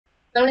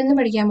നമ്മൾ ഇന്ന്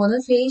പഠിക്കാൻ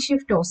പോകുന്നത് ഫേസ്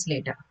ഷിഫ്റ്റ്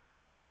ഓസിലേറ്റർ.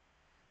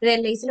 ഇത്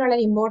LIC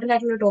വളരെ ഇമ്പോർട്ടന്റ്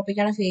ആയിട്ടുള്ള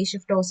ടോപ്പിക്കാണ് ഫേസ്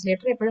ഷിഫ്റ്റ്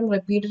ഓസിലേറ്റർ. എപ്പോഴും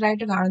റിപ്പീറ്റഡ്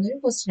ആയിട്ട് കാണുന്ന ഒരു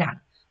ക്വസ്റ്റ്യൻ ആണ്.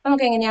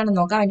 നമുക്ക് എങ്ങനെയാണെന്ന്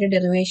നോക്കാം, അതിന്റെ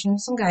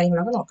ഡെറിവേഷൻസും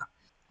കാര്യങ്ങളൊക്കെ നോക്കാം.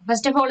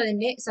 ഫസ്റ്റ് ഓഫ് ഓൾ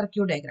ഇതിന്റെ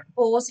സർക്യൂട്ട് ഡയഗ്രാം.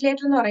 ഇപ്പോൾ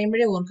ഓസിലേറ്റർ എന്ന്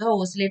പറയുമ്പോഴേ ഓർക്കുക,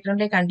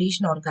 ഓസിലേറ്ററിന്റെ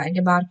കണ്ടീഷൻ ഓർക്കുക.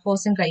 അതിന്റെ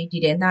ബാർക്ക്ഹോസൻ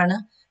ക്രൈറ്റീരിയ എന്താണ്?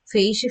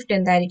 ഫേസ് ഷിഫ്റ്റ്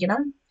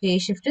എന്തായിരിക്കണം?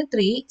 ഫേസ് ഷിഫ്റ്റ്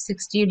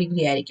 360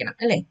 ഡിഗ്രി ആയിരിക്കണം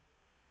അല്ലെ?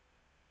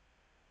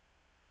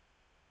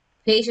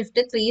 ഫേസ്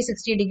ഷിഫ്റ്റ്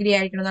 360 ഡിഗ്രി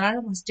ആയിരിക്കണം എന്നാണ്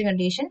ഫസ്റ്റ്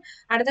കണ്ടീഷൻ.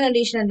 അടുത്ത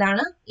കണ്ടീഷൻ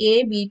എന്താണ്? A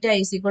beta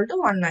is equal to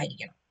 1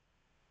 ആയിരിക്കണം.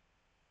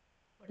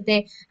 ഇവിടുത്തെ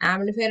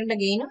ആംപ്ലിഫയറിന്റെ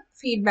ഗെയിനും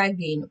ഫീഡ്ബാക്ക്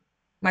ഗെയിനും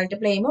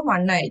മൾട്ടിപ്ലൈ ചെയ്യുമ്പോൾ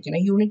 1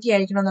 ആയിരിക്കണം, യൂണിറ്റി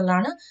ആയിരിക്കണം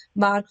എന്നുള്ളതാണ്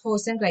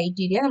ബാർക്ക്ഹോസൻ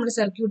ക്രൈറ്റീരിയ. നമ്മൾ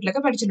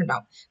സർക്യൂട്ടിലൊക്കെ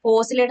പഠിച്ചിട്ടുണ്ടാവും.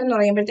 ഓസിലേറ്റർ എന്ന്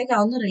പറയുമ്പോഴത്തേക്ക്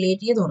അതൊന്ന്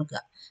റിലേറ്റ് ചെയ്ത്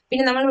കൊടുക്കുക.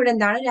 പിന്നെ നമ്മൾ ഇവിടെ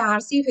എന്താണ്? ഒരു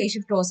RC ഫേസ്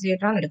ഷിഫ്റ്റ്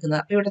ഓസിലേറ്റർ ആണ് എടുക്കുന്നത്.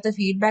 അപ്പൊ ഇവിടുത്തെ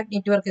ഫീഡ്ബാക്ക്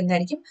നെറ്റ്വർക്ക്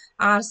എന്തായിരിക്കും?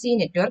 RC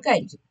നെറ്റ്വർക്ക്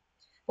ആയിരിക്കും.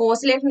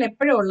 ഓസിലേറ്ററിന്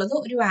എപ്പോഴും ഉള്ളത്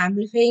ഒരു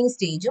ആംപ്ലിഫയിങ്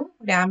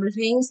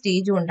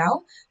സ്റ്റേജും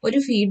ഉണ്ടാവും, ഒരു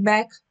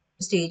ഫീഡ്ബാക്ക്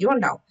സ്റ്റേജും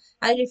ഉണ്ടാവും.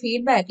 അതിൽ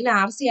ഫീഡ്ബാക്കിൽ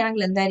RC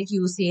ആണെങ്കിൽ എന്തായിരിക്കും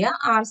യൂസ്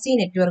ചെയ്യുക? RC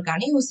നെറ്റ്വർക്ക്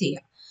ആണ് യൂസ്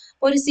ചെയ്യുക.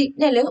 ഒരു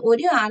സിഗ്നൽ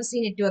ഒരു RC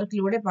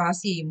നെറ്റ്വർക്കിലൂടെ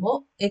പാസ് ചെയ്യുമ്പോൾ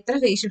എത്ര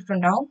ഫേസ് ഷിഫ്റ്റ്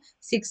ഉണ്ടാവും?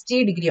 60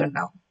 ഡിഗ്രി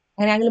ഉണ്ടാവും.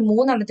 അങ്ങനെയാണെങ്കിൽ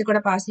 3 എണ്ണത്തിൽ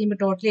കൂടെ പാസ് ചെയ്യുമ്പോൾ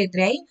ടോട്ടൽ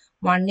എത്രയായി?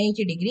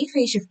 180 ഡിഗ്രി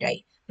ഫേസ് ഷിഫ്റ്റ് ആയി.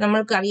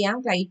 നമ്മൾക്കറിയാം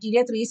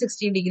ക്രൈറ്റീരിയ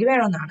 360 ഡിഗ്രി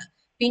വേണമെന്നാണ്.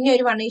 പിന്നെ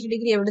ഒരു 180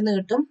 ഡിഗ്രി എവിടെ നിന്ന്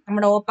കിട്ടും?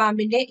 നമ്മുടെ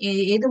ഓപ്പാമ്പിന്റെ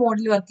ഏത്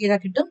മോഡിൽ വർക്ക് ചെയ്താൽ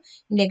കിട്ടും?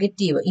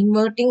 നെഗറ്റീവ്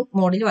ഇൻവേർട്ടിംഗ്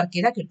മോഡിൽ വർക്ക്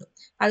ചെയ്താൽ കിട്ടും.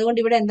 അതുകൊണ്ട്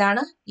ഇവിടെ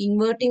എന്താണ്?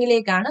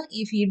 ഇൻവേർട്ടിംഗിലേക്കാണ്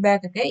ഈ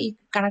ഫീഡ്ബാക്ക് ഒക്കെ, ഈ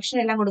കണക്ഷൻ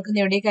എല്ലാം കൊടുക്കുന്ന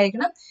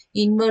എവിടേക്കായിരിക്കണം?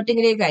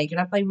 ഇൻവേർട്ടിംഗിലേക്ക്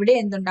അയക്കണം. അപ്പൊ ഇവിടെ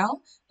എന്തുണ്ടാവും?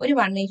 ഒരു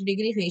 180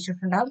 ഡിഗ്രി ഫേസ്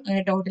ഷിഫ്റ്റ് ഉണ്ടാവും.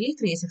 അങ്ങനെ ടോട്ടലി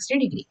 360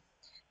 ഡിഗ്രി.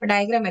 അപ്പൊ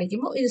ഡയഗ്രാം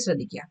വരയ്ക്കുമ്പോൾ ഇത്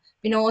ശ്രദ്ധിക്കുക.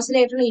 പിന്നെ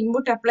ഓസിലേറ്ററിന്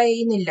ഇൻപുട്ട് അപ്ലൈ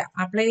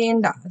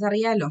ചെയ്യണ്ട,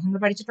 അതറിയാലോ, നമ്മൾ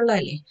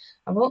പഠിച്ചിട്ടുള്ളതല്ലേ.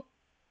 അപ്പോൾ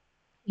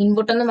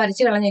ഇൻപുട്ട് ഒന്നും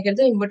വരച്ച്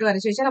കളഞ്ഞേക്കരുത്. ഇൻപുട്ട്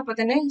വരച്ച് വെച്ചാൽ അപ്പൊ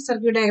തന്നെ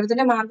സർക്യൂട്ട്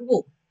ഡയഗ്രത്തിന്റെ മാർക്ക്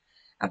പോകും.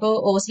 അപ്പോൾ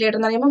ഓസിലേറ്റർ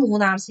എന്ന് പറയുമ്പോൾ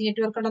 3 RC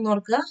നെറ്റ്വർക്ക് ഉണ്ടെന്ന്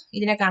ഓർക്കുക.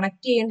 ഇതിനെ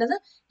കണക്ട് ചെയ്യേണ്ടത്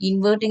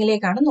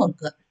ഇൻവേർട്ടിംഗിലേക്കാണ്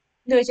ഓർക്കുക.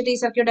 ഇത് വെച്ചിട്ട് ഈ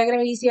സർക്യൂട്ട്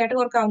ഡയഗ്രാം ഈസി ആയിട്ട്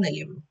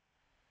ഓർക്കാവുന്നല്ലേ ഉള്ളൂ.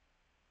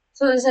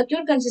 So the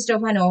circuit consists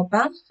of an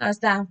op-amp as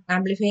the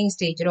amplifying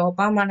stage. ഒരു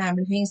op-amp ആണ്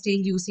amplifying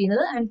stage യൂസ്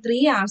ചെയ്യുന്നത്, and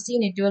 3 RC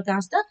network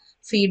as the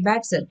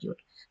feedback circuit.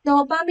 The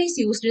op-amp is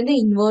used in the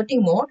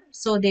inverting mode,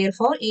 so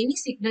therefore any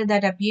signal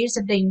that appears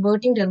at the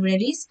inverting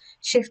terminal is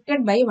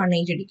shifted by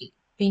 180 degree.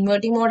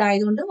 Inverting mode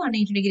ആയതുകൊണ്ട്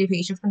 180 degree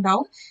phase shift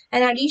ഉണ്ടാവും.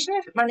 An additional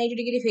 180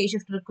 degree phase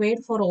shift required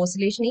for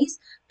oscillation is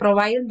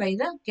provided by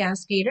the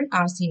cascaded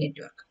RC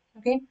network.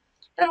 Okay.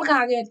 നമുക്ക്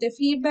ആദ്യത്തെ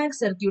feedback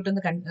circuit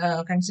ഒന്ന്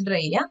consider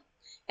ചെയ്യാം.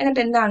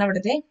 എന്നിട്ട് എന്താണ്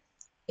അവിടുത്തെ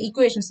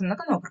equations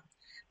എന്നൊക്കെ നോക്കാം.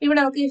 ഇവിടെ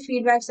നമുക്ക് ഈ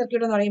ഫീഡ്ബാക്ക്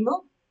സർക്യൂട്ട് എന്ന് പറയുമ്പോൾ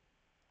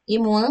ഈ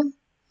 3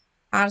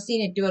 RC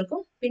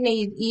നെറ്റ്വർക്കും പിന്നെ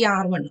ഈ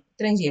R1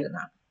 ഇത്രയും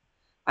ചേരുന്നതാണ്.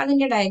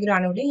 അതിന്റെ ഡയഗ്രാം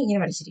ആണ് ഇവിടെ ഇങ്ങനെ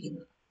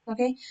വരച്ചിരിക്കുന്നത്.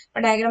 ഓക്കെ.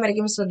 അപ്പൊ ഡയഗ്രാം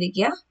വരയ്ക്കുമ്പോൾ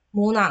ശ്രദ്ധിക്കുക,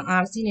 3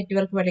 RC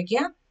നെറ്റ്വർക്ക്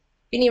വരയ്ക്കുക.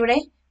 പിന്നെ ഇവിടെ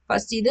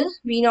ഫസ്റ്റ് ഇത്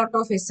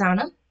V0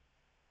 ആണ്.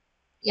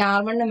 ഈ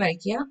R1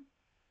 വരയ്ക്കുക.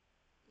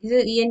 ഇത്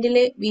ഈ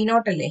എൻഡില്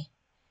V0 അല്ലേ,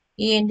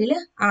 ഈ എൻഡില്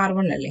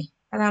R1 അല്ലേ,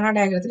 അതാണ് ആ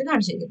ഡയഗ്രത്തിൽ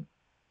കാണിച്ചിരിക്കുന്നത്.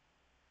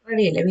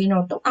 റെഡിയല്ലേ?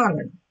 V0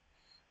 R1.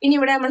 ഇനി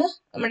ഇവിടെ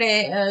നമ്മുടെ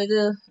ഇത്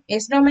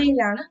S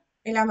ഡൊമൈനിലാണ്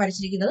എല്ലാം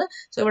വരച്ചിരിക്കുന്നത്.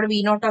 സോ ഇവിടെ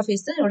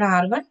V0 ഇവിടെ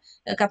R1,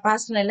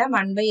 കപ്പാസിറ്ററിനെല്ലാം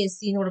 1/SC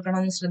എന്ന്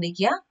കൊടുക്കണമെന്ന്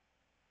ശ്രദ്ധിക്കുക.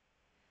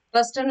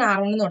 റെസിസ്റ്ററിന്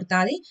R1 എന്ന്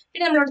കൊടുത്താൽ മതി.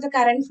 പിന്നെ നമ്മളിവിടുത്തെ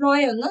കറന്റ്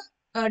ഫ്ലോയെ ഒന്ന്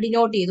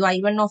ഡിനോട്ട് ചെയ്തു.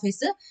 I1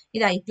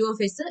 ഇത് I2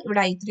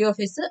 ഇവിടെ I3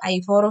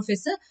 I4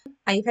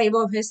 I5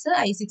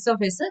 I6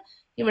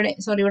 ഇവിടെ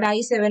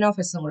I7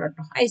 കൂടെ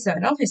കേട്ടോ,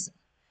 I7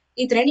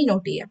 ഇത്രയും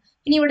ഡിനോട്ട് ചെയ്യാം.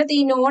 ഇനി ഇവിടുത്തെ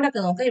ഈ നോഡൊക്കെ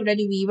നോക്കാം. ഇവിടെ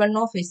ഒരു V1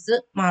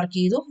 മാർക്ക്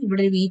ചെയ്തു,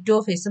 ഇവിടെ ഒരു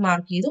V2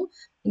 മാർക്ക് ചെയ്തു,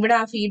 ഇവിടെ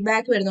ആ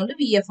ഫീഡ്ബാക്ക് വരുന്നുണ്ട്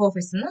VF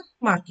എന്ന്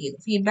മാർക്ക് ചെയ്തു.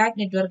 ഫീഡ്ബാക്ക്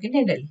നെറ്റ്വർക്കിന്റെ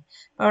ഉണ്ടല്ലേ,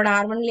 അപ്പൊ അവിടെ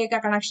R1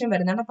 കണക്ഷൻ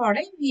വരുന്നുണ്ട്, അപ്പൊ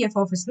അവിടെ VF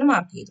എന്ന്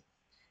മാർക്ക് ചെയ്തു.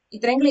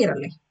 ഇത്രയും ക്ലിയർ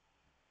അല്ലേ?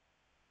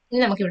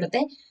 ഇനി നമുക്ക്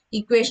ഇവിടുത്തെ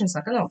ഇക്വേഷൻസ്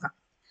ഒക്കെ നോക്കാം.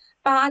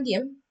 അപ്പൊ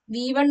ആദ്യം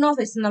V1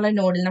 എന്നുള്ള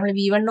നോഡിൽ നമ്മൾ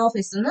V1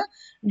 എന്ന്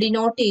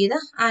ഡിനോട്ട് ചെയ്ത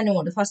ആ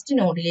നോഡ്, ഫസ്റ്റ്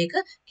നോഡിലേക്ക്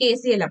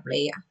KCL അപ്ലൈ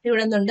ചെയ്യാം.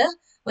 ഇവിടെ എന്തുണ്ട്?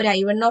 ഒരു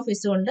I1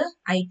 ഉണ്ട്,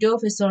 I2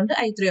 ഉണ്ട്,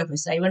 I3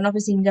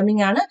 I1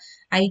 ഇൻകമിംഗ് ആണ്,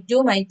 I2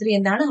 I3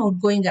 എന്താണ്? ഔട്ട്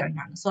ഗോയിങ്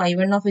കറന്റ് ആണ്. So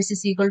I1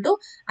 is equal to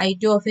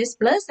I2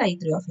 plus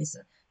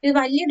I3. ഇത്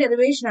വലിയ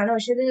ഡെറിവേഷൻ ആണ്,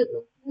 പക്ഷെ ഇത്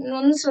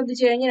ഒന്ന്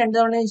ശ്രദ്ധിച്ചു കഴിഞ്ഞാൽ 2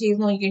 തവണ ചെയ്ത്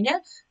നോക്കിക്കഴിഞ്ഞാൽ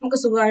നമുക്ക്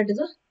സുഖമായിട്ട്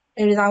ഇത്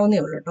എഴുതാവുന്നേ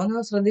ഉള്ളൂ കേട്ടോ.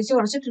 ഒന്ന് ശ്രദ്ധിച്ച്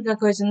കുറച്ച്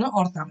ട്രിക്കൊക്കെ വെച്ചൊന്ന്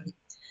ഓർത്താൽ മതി.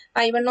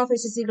 I1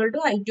 is equal to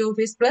I2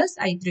 plus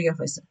I3.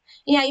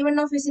 ഈ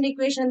I1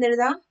 ഇക്വേഷൻ എന്ത്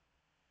എഴുതാം?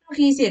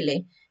 നമുക്ക് ഈസി അല്ലേ?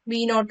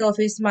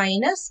 V0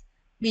 minus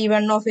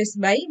V1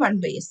 by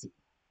 1/SC.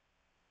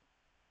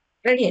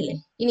 Ready അല്ലേ?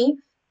 ഇനി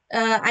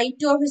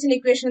I2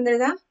 ഇക്വേഷൻ എന്ത്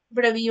എഴുതാം?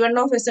 ഇവിടെ V1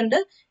 ഉണ്ട്,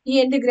 ഈ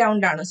എൻഡ്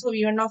ഗ്രൗണ്ട് ആണ്, സോ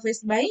V1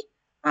 by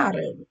R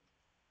ഉള്ളൂ.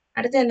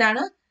 അടുത്ത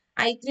എന്താണ്?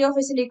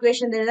 I3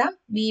 ഇക്വേഷൻ എന്ത് എഴുതാം?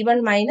 V1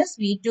 minus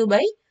V2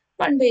 by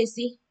 1/SC.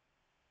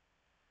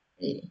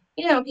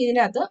 ഇനി നമുക്ക്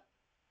ഇതിന്റെ അകത്ത്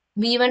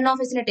V1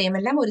 ടൈം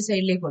എല്ലാം ഒരു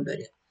സൈഡിലേക്ക്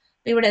കൊണ്ടുവരിക.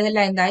 ഇവിടെ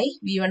ഇതെല്ലാം എന്തായി?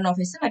 V1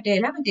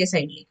 മറ്റേതെല്ലാം മറ്റേ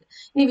സൈഡിലേക്ക്.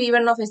 ഇനി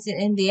V1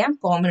 എന്ത് ചെയ്യാം?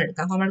 കോമൺ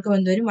എടുക്കാം. കോമൺ എടുക്കുമ്പോൾ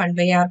എന്ത് വരും?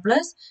 1/R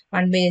plus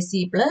 1/SC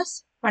plus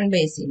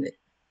 1/SC എന്ന് വരും.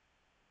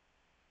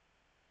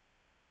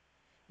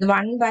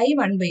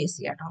 1/1/SC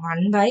ആട്ടോ,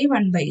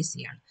 1/1/SC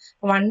ആണ്.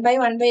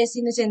 1/1/SC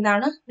എന്ന് വെച്ചാൽ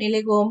എന്താണ്?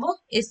 മേലേക്ക് പോകുമ്പോൾ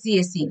SC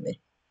എന്ന്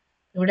വരും.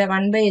 ഇവിടെ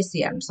 1/SC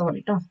ആണ്, സോറി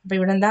കേട്ടോ. അപ്പൊ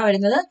ഇവിടെ എന്താ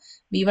വരുന്നത്,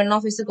 V1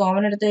 ഓഫ് എസ്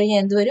കോമൺ എടുത്തു കഴിഞ്ഞാൽ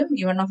എന്ത് വരും,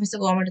 V1 ഓഫ് എസ്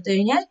കോമൺ എടുത്തു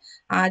കഴിഞ്ഞാൽ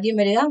ആദ്യം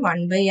വരിക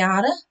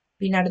 1/R,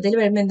 പിന്നെ അടുത്തതിൽ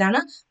വരുമ്പോൾ എന്താണ്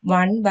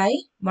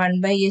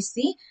 1/1/SC,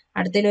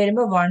 അടുത്തതിൽ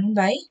വരുമ്പോൾ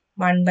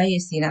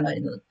 1/1/SC എന്നാണ്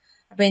വരുന്നത്.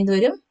 അപ്പൊ എന്ത്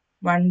വരും,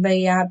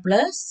 1/R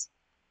plus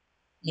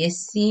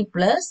SC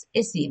plus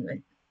SC എന്ന്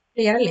വരും.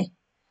 ക്ലിയർ അല്ലേ?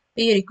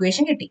 ഈ ഒരു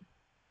ഇക്വേഷൻ കിട്ടി.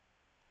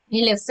 ഈ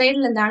ലെഫ്റ്റ്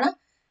സൈഡിൽ എന്താണ്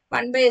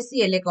 1/SC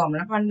അല്ലേ കോമൺ,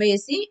 അപ്പൊ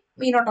 1/SC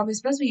V0 of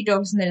S plus V2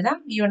 of S എന്ന് എഴുതാം.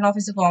 V1 ഓഫ്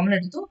എസ് കോമൺ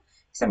എടുത്തു,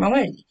 സമം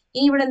എഴുതി.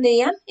 ഇനി ഇവിടെ എന്ത്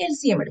ചെയ്യാം,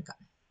 LCM എടുക്കാം.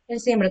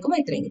 LCM എടുക്കുമ്പോൾ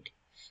ഇത്രയും കിട്ടി.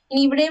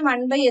 ഇനി ഇവിടെ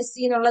 1/SC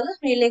എന്നുള്ളത്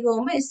മേളിലേക്ക്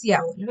പോകുമ്പോൾ SC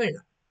ആവുമല്ലോ,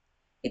 എഴുതാം.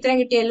 ഇത്രയും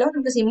കിട്ടിയല്ലോ.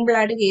 നമുക്ക് സിമ്പിൾ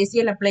ആയിട്ട്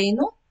KCL അപ്ലൈ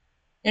ചെയ്യുന്നു.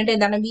 എന്നിട്ട്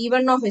എന്താണ്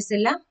V1 ഓഫ് എസ്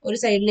എല്ലാം ഒരു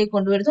സൈഡിലേക്ക്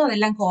കൊണ്ടുവരുന്നു,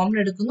 അതെല്ലാം കോമൺ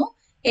എടുക്കുന്നു,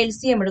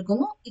 LCM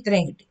എടുക്കുന്നു,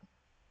 ഇത്രയും കിട്ടി.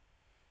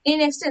 ഇനി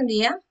നെക്സ്റ്റ് എന്ത്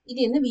ചെയ്യാം,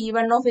 ഇതിന്ന്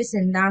V1 ഓഫ് എസ്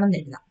എന്താണെന്ന്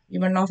എഴുതാം.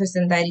 V1 ഓഫ് എസ്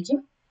എന്തായിരിക്കും,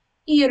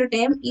 ഈ ഒരു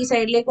ടേം ഈ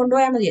സൈഡിലേക്ക്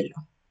കൊണ്ടുപോയാൽ മതിയല്ലോ.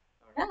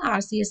 അവിടെ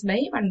RCS ബൈ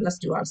 1 +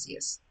 2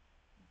 RCS.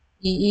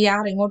 ഈ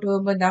R ഇങ്ങോട്ട്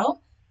പോകുമ്പോൾ എന്താവും,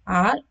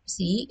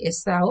 RCS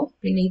ആവും.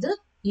 പിന്നെ ഇത്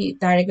ഈ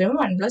താഴേക്ക്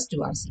വരുമ്പോൾ 1 +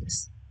 2 RCS.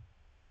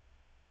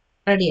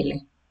 റെഡി അല്ലേ?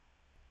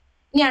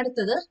 ഇനി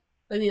അടുത്തത്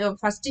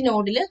ഫസ്റ്റ്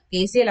നോഡിൽ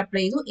KCL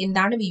അപ്ലൈ ചെയ്തു,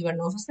 എന്താണ് V1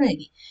 ഓഫ് എസ് എന്ന്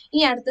എഴുതി.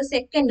 ഇനി അടുത്ത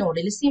സെക്കൻഡ്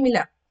നോഡിൽ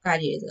സിമിലർ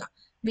കാര്യം എഴുതുക.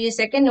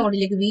 സെക്കൻഡ്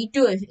നോഡിലേക്ക്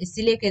V2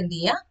 എസിലേക്ക് എന്ത്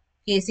ചെയ്യുക,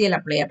 KCL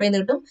അപ്ലൈ ചെയ്യുക. അപ്പൊ എന്ത്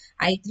കിട്ടും,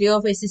 I3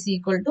 of S is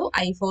equal to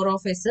I4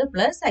 of S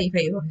plus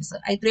I5 of S.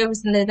 I3 of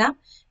S എന്ന് എഴുതാം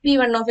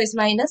V1 of S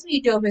minus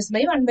V2 of S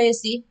by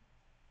 1/SC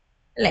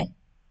അല്ലേ.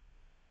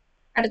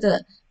 അടുത്തത്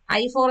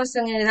I4 എസ്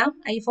എങ്ങനെ എഴുതാം,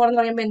 I4 എന്ന്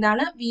പറയുമ്പോൾ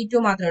എന്താണ്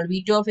V2 മാത്രമേ ഉള്ളൂ,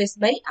 V2 of S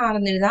by R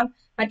എന്ന് എഴുതാം.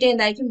 മറ്റേ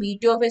എന്തായിരിക്കും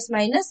V2 of S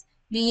minus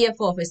VF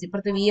of S,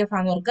 ഇപ്പുറത്ത് VF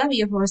ആണെന്ന് ഓർക്കുക,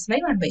 VF of S by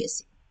 1/SC.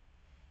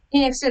 ഇനി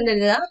നെക്സ്റ്റ് എന്ത്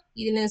എഴുതുക,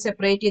 ഇതിനെ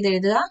സെപ്പറേറ്റ് ചെയ്ത്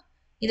എഴുതുക,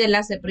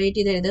 ഇതെല്ലാം സെപ്പറേറ്റ്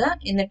ചെയ്ത് എഴുതുക.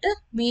 എന്നിട്ട്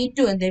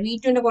V2 എന്ത്,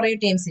 V2ന്റെ കുറെ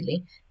ടേംസ് ഇല്ലേ,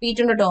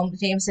 V2ന്റെ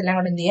ടേംസ് എല്ലാം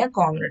കൂടെ എന്ത് ചെയ്യുക,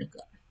 കോമൺ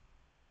എടുക്കുക.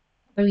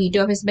 അപ്പൊ V2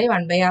 of S by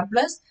 1/R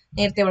plus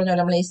നേരത്തെ പറഞ്ഞ പോലെ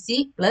നമ്മൾ SC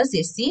പ്ലസ്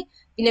SC,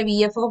 പിന്നെ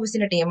VF ഓഫ്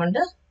എസിന്റെ ടേം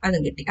ഉണ്ട്,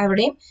 അതും കിട്ടി.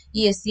 അവിടെയും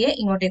ഈ SCയെ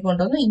ഇങ്ങോട്ടേക്ക്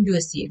കൊണ്ടുവന്നു ഇൻറ്റു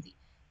SC എഴുതി.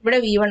 ഇവിടെ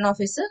V1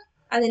 ഓഫ് എസ്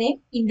അതിനെ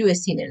ഇൻറ്റു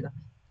SC എന്ന് എഴുതാം.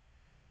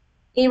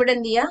 ഇവിടെ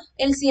എന്ത് ചെയ്യുക,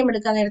 LCM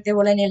എടുക്കാൻ നേരത്തെ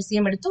പോലെ തന്നെ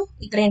LCM എടുത്തു,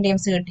 ഇത്രയും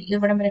ടേംസ് കിട്ടി. ഇത്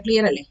ഇവിടെ വരെ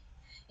ക്ലിയർ അല്ലേ?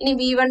 ഇനി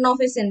V1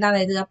 ഓഫ് എസ്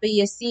എന്താണെന്ന് എഴുതുക. അപ്പൊ ഈ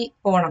SC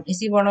പോകണം,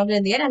 SC പോകണമെങ്കിൽ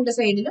എന്ത് ചെയ്യുക, രണ്ട്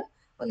സൈഡിലും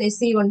ഒന്ന്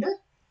SC കൊണ്ട്,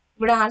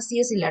 ഇവിടെ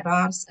RCS ഇല്ല കേട്ടോ,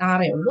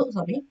 RA ഉള്ളൂ,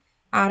 സോറി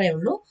RA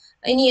ഉള്ളൂ.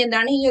 ഇനി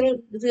എന്താണ് ഈ ഒരു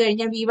ഇത്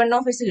കഴിഞ്ഞാൽ V1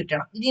 ഓഫ് എസ്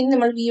കിട്ടണം. ഇതിന്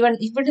നമ്മൾ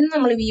ഇവിടുന്ന്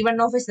നമ്മൾ V1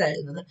 ഓഫ് എസ്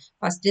എഴുതുന്നത്,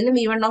 ഫസ്റ്റിൽ നിന്ന്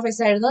V1 ഓഫ്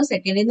എസ് എഴുതുന്നത്,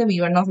 സെക്കൻഡിൽ നിന്ന്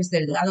V1 ഓഫ് എസ്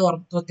എഴുതുക, അത്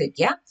ഓർത്ത്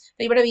വെക്കുക.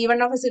 അപ്പൊ ഇവിടെ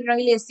V1 ഓഫ് എസ്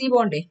കിട്ടണമെങ്കിൽ SC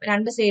പോകണ്ടേ,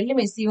 രണ്ട് സൈഡിലും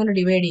SC കൊണ്ട്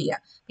ഡിവൈഡ്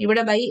ചെയ്യുക.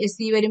 ഇവിടെ ബൈ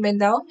SC വരുമ്പോൾ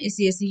എന്താവും,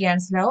 SC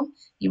ക്യാൻസൽ ആവും.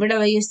 ഇവിടെ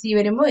ബൈ SC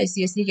വരുമ്പോൾ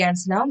SC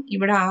ക്യാൻസൽ ആവും.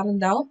 ഇവിടെ R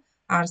എന്താവും,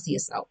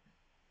 RCS ആവും.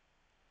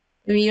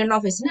 V1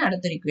 ഓഫ് എസിന്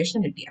അടുത്തൊരു ഇക്വേഷൻ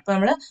കിട്ടി. അപ്പൊ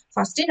നമ്മൾ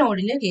ഫസ്റ്റ്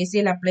നോഡിൽ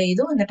KCL അപ്ലൈ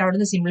ചെയ്തു, എന്നിട്ട്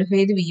അവിടുന്ന് സിംപ്ലിഫൈ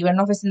ചെയ്ത് V1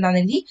 ഓഫ് എസ്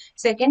എന്താണെന്ന് എഴുതി.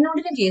 സെക്കൻഡ്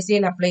നോഡിൽ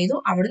KCL അപ്ലൈ ചെയ്തു,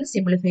 അവിടുന്ന്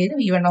സിംപ്ലിഫൈ ചെയ്ത്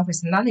V1 ഓഫ്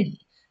എസ് എന്താണെന്ന് എഴുതി.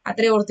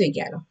 അത്രയും ഓർത്ത്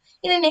വെക്കാമല്ലോ.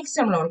 ഇനി നെക്സ്റ്റ്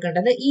നമ്മൾ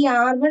ഓർക്കേണ്ടത് ഈ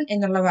R1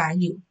 എന്നുള്ള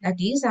value,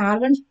 that is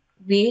R1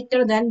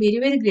 greater than very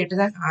very greater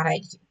than R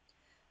ആയിരിക്കും.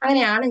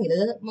 അങ്ങനെയാണെങ്കിൽ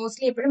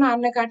മോസ്റ്റ്ലി എപ്പോഴും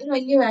R-നെക്കാട്ടിൽ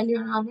വലിയ വാല്യൂ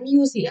ആണ് R1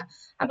 യൂസ് ചെയ്യുക.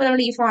 അപ്പൊ നമ്മൾ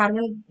ഈ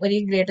R1 very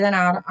greater than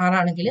R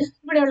ആണെങ്കിൽ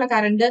ഇവിടെയുള്ള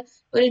കറണ്ട്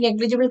ഒരു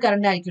നെഗ്ലിജിബിൾ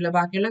കറണ്ട് ആയിരിക്കുമല്ലോ.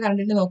 ബാക്കിയുള്ള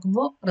കറണ്ടിന്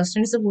നോക്കുമ്പോൾ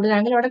റെസിസ്റ്റൻസ്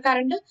കൂടുതലാണെങ്കിൽ അവിടെ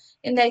കറണ്ട്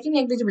എന്തായിരിക്കും,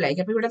 നെഗ്ലിജിബിൾ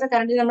ആയിരിക്കും. അപ്പൊ ഇവിടുത്തെ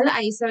കറണ്ട് നമ്മൾ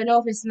I7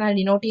 ഓഫ് എസ് എന്നാണ്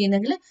ഡിനോട്ട്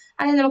ചെയ്യുന്നതെങ്കിൽ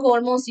അതിന് നമുക്ക്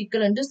ഓൾമോസ്റ്റ്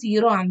ഈക്വൽ ഉണ്ട്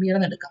 0 ആംപിയർ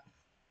എന്ന് എടുക്കാം.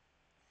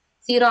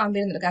 0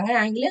 ആംപിയർ എന്ന് എടുക്കാം.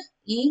 അങ്ങനെയാണെങ്കിൽ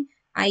ഈ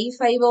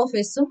I5 ഓഫ്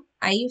എസും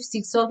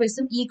I6 ഓഫ്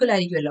എസും ഈക്വൽ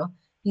ആയിരിക്കുമല്ലോ.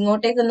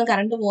 ഇങ്ങോട്ടേക്കൊന്നും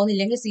കറണ്ട്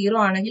പോകുന്നില്ലെങ്കിൽ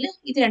 0 ആണെങ്കിൽ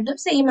ഇത് രണ്ടും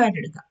സെയിം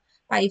ആയിട്ട് എടുക്കാം.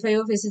 I5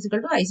 of S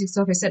equal to I6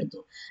 of S എടുത്തു.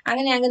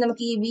 അങ്ങനെയാണെങ്കിൽ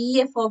നമുക്ക് ഈ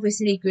VF ഓഫ്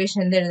എസിന്റെ ഇക്വേഷൻ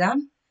എന്ത് എഴുതാം,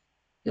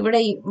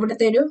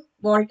 ഇവിടുത്തെ ഒരു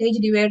വോൾട്ടേജ്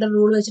ഡിവൈഡർ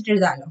റൂൾ വെച്ചിട്ട്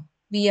എഴുതാമല്ലോ.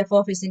 VF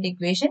ഓഫ് എസിന്റെ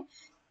ഇക്വേഷൻ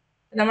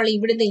നമ്മൾ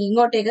ഇവിടുന്ന്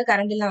ഇങ്ങോട്ടേക്ക്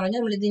കറണ്ട് ഇല്ല പറഞ്ഞാൽ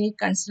നമ്മൾ ഇതിന്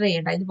കൺസിഡർ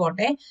ചെയ്യണ്ട, ഇത്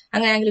പോട്ടെ.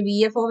 അങ്ങനെയാണെങ്കിൽ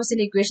VF ഓഫ്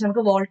എസിന്റെ ഇക്വേഷൻ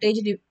നമുക്ക്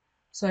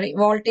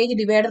വോൾട്ടേജ്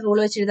ഡിവൈഡർ റൂൾ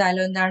വെച്ച്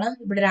എഴുതാമല്ലോ. എന്താണ്,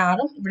 ഇവിടെ ഒരു R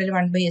ഉം ഇവിടെ ഒരു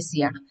 1/SC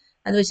ആണ്.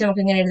 അത് വെച്ച്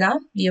നമുക്ക് ഇങ്ങനെ എഴുതാം,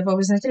 VF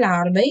ഓഫ് എസ് എന്ന് വെച്ചാൽ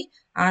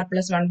R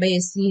plus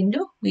 1/SC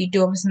into V2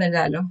 of S എന്ന്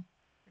എഴുതാമല്ലോ.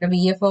 ഇവിടെ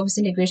VF ഓഫ്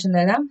എസിന്റെ ഇക്വേഷൻ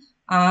എഴുതാം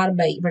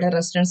ഇവിടെ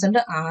റെസിസ്റ്റൻസ് ഉണ്ട്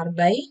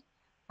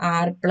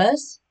R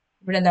പ്ലസ്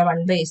ഇവിടെ എന്താ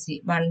 1/SC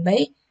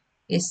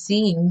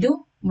ഇൻറ്റു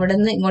ഇവിടെ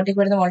നിന്ന് ഇങ്ങോട്ടേക്ക്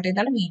വരുന്ന വോൾട്ടേജ്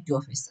ആണ് V2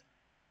 ഓഫ് എസ്.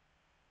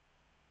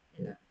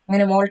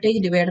 അങ്ങനെ വോൾട്ടേജ്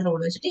ഡിവൈഡർ റൂൾ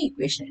വെച്ചിട്ട്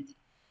ഇക്വേഷൻ എഴുതി.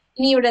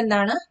 ഇനി ഇവിടെ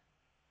എന്താണ്,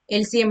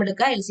 LCM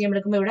എടുക്കുക. LCM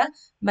എടുക്കുമ്പോൾ ഇവിടെ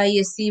ബൈ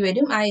SC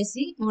വരും, ആ SC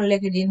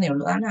മുകളിലേക്ക് എഴുതുന്നേ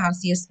ഉള്ളൂ. അതാണ്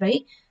RCS by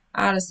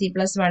RSC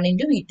plus 1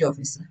 into V2 of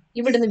S.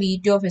 ഇവിടുന്ന്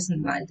V2 ഓഫ് എസ്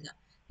എന്ന് എഴുതുക.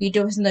 V2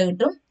 ഓഫ് എസ് എന്താ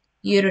കിട്ടും,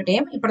 ഈ ഒരു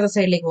ടൈം ഇപ്പുറത്തെ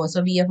സൈഡിലേക്ക് പോകും. So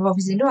VF of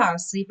S into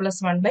RC plus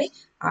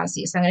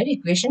 1/RCS. അങ്ങനെ ഒരു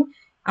ഇക്വേഷൻ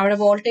അവിടെ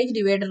വോൾട്ടേജ്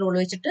ഡിവൈഡർ റൂൾ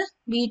വെച്ചിട്ട്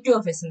V2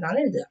 ഓഫ് എസ് എന്താണ്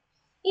എഴുതുക.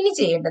 ഇനി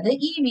ചെയ്യേണ്ടത്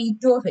ഈ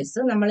V2 ഓഫ് എസ്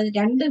നമ്മൾ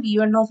രണ്ട്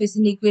V1 ഓഫ്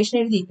എസിന്റെ ഇക്വേഷൻ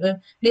എഴുതി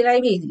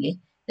ഡിറൈവ് ചെയ്തില്ലേ,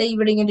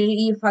 ഇവിടെ ഇങ്ങനെ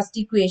ഈ ഫസ്റ്റ്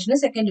ഇക്വേഷൻ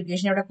സെക്കൻഡ്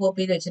ഇക്വേഷൻ അവിടെ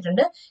കോപ്പി ചെയ്ത്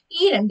വെച്ചിട്ടുണ്ട്.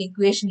 ഈ രണ്ട്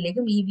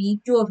ഇക്വേഷനിലേക്കും ഈ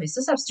V2 ഓഫ് എസ്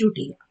സബ്സ്റ്റിറ്റ്യൂട്ട്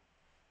ചെയ്യുക.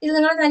 ഇത്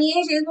നിങ്ങൾ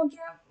തനിയെ ചെയ്ത്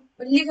നോക്കിയാൽ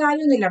വലിയ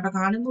കാര്യമൊന്നുമില്ല കേട്ടോ,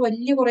 കാണുമ്പോൾ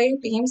വലിയ കുറെ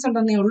ടേംസ്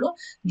ഉണ്ടെന്നേ ഉള്ളൂ.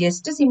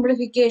 ജസ്റ്റ്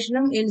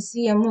സിംപ്ലിഫിക്കേഷനും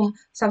LCMഉം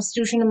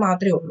സബ്സ്റ്റിറ്റ്യൂഷനും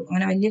മാത്രമേ ഉള്ളൂ.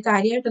 അങ്ങനെ വലിയ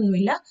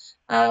കാര്യമായിട്ടൊന്നുമില്ല.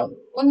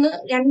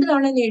 1-2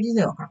 തവണ എഴുതി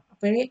നോക്കണം,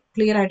 അപ്പോഴേ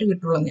ക്ലിയർ ആയിട്ട്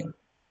കിട്ടുള്ളൂ എന്നേ ഉള്ളൂ.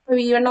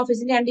 V1 of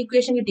S രണ്ട്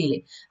ഇക്വേഷൻ കിട്ടിയില്ലേ?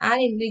 ആ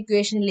രണ്ട്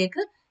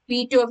ഇക്വേഷനിലേക്ക്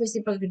V2 of S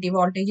ഇപ്പൊ കിട്ടി.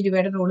 വോൾട്ടേജ്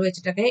ഡിവൈഡർ റൂൾ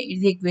വെച്ചിട്ടൊക്കെ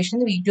എഴുതിയ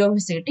ഇക്വേഷൻ V2 of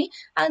S കിട്ടി.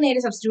 അത്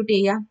നേരെ സബ്സ്റ്റിറ്റ്യൂട്ട്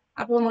ചെയ്യാം.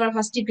 അപ്പൊ നമ്മുടെ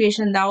ഫസ്റ്റ്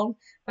ഇക്വേഷൻ എന്താവും?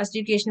 ഫസ്റ്റ്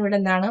ഇക്വേഷൻ ഇവിടെ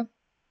എന്താണ്?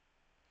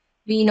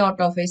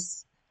 V0 of S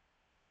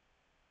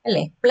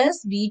അല്ലെ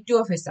പ്ലസ് V2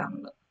 of S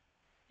ആണുള്ളത്.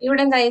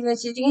 ഇവിടെ എന്തായെന്ന്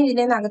വെച്ചിട്ടുണ്ടെങ്കിൽ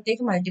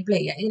ഇതിനകത്തേക്ക് മൾട്ടിപ്ലൈ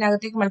ചെയ്യാം.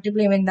 ഇതിനകത്തേക്ക്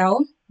മൾട്ടിപ്ലൈ ചെയ്യുമ്പോൾ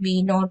എന്താവും?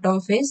 V0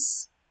 of S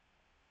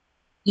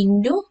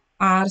into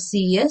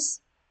RCS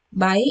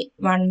by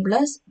 1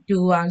 plus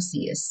 2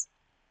 RCS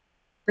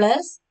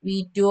plus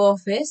V2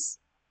 of S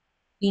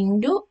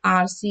into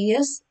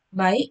RCS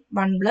by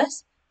 1 plus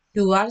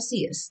 2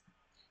 RCS.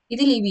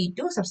 ഇതിൽ ഈ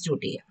V2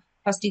 സബ്സ്റ്റിറ്റ്യൂട്ട് ചെയ്യാം.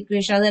 ഫസ്റ്റ്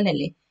ഇക്വേഷൻ അത്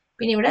തന്നെയല്ലേ?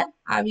 പിന്നെ ഇവിടെ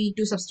ആ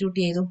V2 സബ്സ്റ്റിറ്റ്യൂട്ട്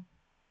ചെയ്തു.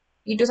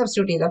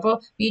 അപ്പോൾ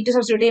V2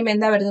 സബ്സ്റ്റിറ്റ്യൂട്ട് ചെയ്യുമ്പോൾ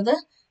എന്താ വരുന്നത്?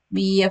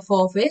 VF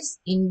of S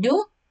into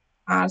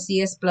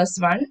RCS plus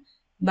 1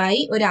 by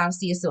ഒരു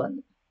RCS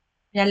വന്നു.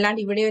 അല്ലാണ്ട്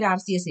ഇവിടെ ഒരു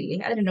RCS ഇല്ലേ?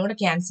 അത് രണ്ടും കൂടെ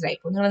ക്യാൻസൽ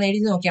ആയിപ്പോ. നിങ്ങൾ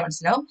എഴുതി നോക്കിയാൽ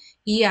മനസ്സിലാവും.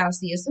 ഈ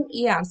RCSും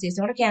ഈ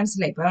RCSും കൂടെ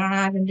ക്യാൻസൽ ആയിപ്പോ. അതാണ്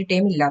ആ രണ്ട്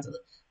ടേം ഇല്ലാത്തത്.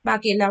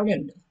 ബാക്കി എല്ലാം അവിടെ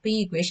ഉണ്ട്. അപ്പൊ ഈ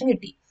ഇക്വേഷൻ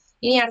കിട്ടി.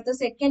 ഇനി അടുത്ത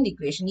സെക്കൻഡ്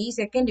ഇക്വേഷൻ. ഈ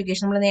സെക്കൻഡ്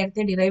ഇക്വേഷൻ നമ്മൾ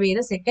നേരത്തെ ഡിറൈവ്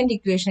ചെയ്ത സെക്കൻഡ്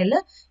ഇക്വേഷനിൽ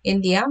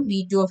എന്ത് ചെയ്യാം?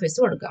 V2 of S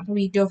കൊടുക്കാം. അപ്പൊ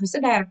V2 of S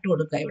ഡയറക്റ്റ്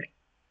കൊടുക്കുക. ഇവിടെ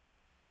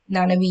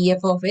എന്താണ്?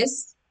 VF of S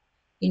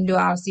into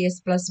RCS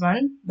plus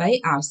 1 by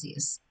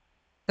RCS.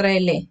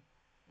 ഇത്രയല്ലേ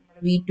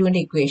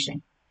V2ന്റെ equation.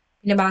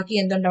 പിന്നെ ബാക്കി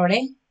എന്തുണ്ട് അവിടെ?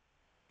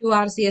 2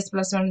 RCS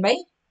plus 1 by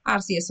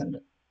RCS ഉണ്ട്.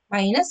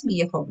 മൈനസ്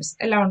VF of S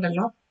എല്ലാം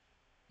ഉണ്ടല്ലോ.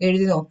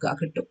 എഴുതി നോക്കുക,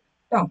 കിട്ടും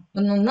കേട്ടോ.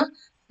 ഒന്നൊന്ന്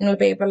നിങ്ങൾ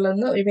പേപ്പറിൽ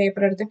നിന്ന് ഒരു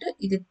പേപ്പർ എടുത്തിട്ട്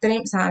ഇത്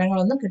ഇത്രയും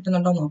സാധനങ്ങളൊന്നും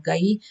കിട്ടുന്നുണ്ടോ നോക്കുക.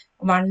 ഈ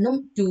 1ഉം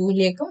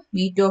 2ലേക്കും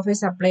V2 of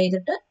S അപ്ലൈ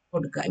ചെയ്തിട്ട്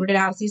കൊടുക്കുക. ഇവിടെ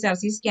ഒരു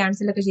RCS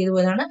ക്യാൻസൽ ഒക്കെ ചെയ്തു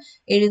പോയതാണ്.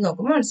 എഴുതി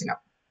നോക്കുമ്പോൾ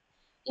മനസ്സിലാവും.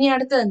 ഇനി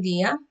അടുത്തത് എന്ത്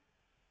ചെയ്യുക?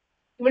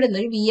 ഇവിടെ നിന്ന്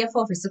ഒരു VF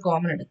of S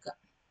കോമൺ എടുക്കുക.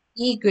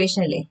 ഈ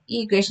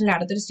ഇക്വേഷനിലെ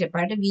അടുത്തൊരു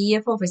സ്റ്റെപ്പായിട്ട്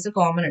VF of S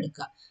കോമൺ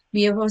എടുക്കുക.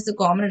 VF of S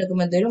കോമൺ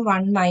എടുക്കുമ്പോൾ എന്തോരും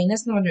 1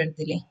 മൈനസ് എന്ന് പറഞ്ഞ്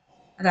എടുത്തില്ലേ?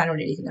 അതാണ്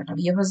ഇവിടെ ഇരിക്കുന്നത് കേട്ടോ.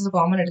 VF of S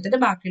കോമൺ എടുത്തിട്ട്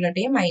ബാക്കിയുള്ള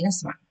ടൈം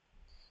 -1.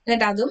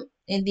 എന്നിട്ട് അതും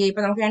എന്ത് ചെയ്യും?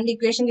 ഇപ്പൊ നമുക്ക് രണ്ട്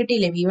ഇക്വേഷൻ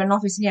കിട്ടിയില്ലേ? V1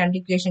 of S രണ്ട്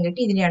ഇക്വേഷൻ കിട്ടി.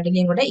 ഇതിന്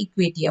രണ്ടിനെയും കൂടെ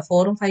ഇക്വേറ്റ് ചെയ്യുക.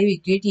 4ഉം 5ഉം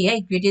ഇക്വേറ്റ് ചെയ്യുക.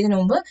 ഇക്വേറ്റ് ചെയ്തതിന്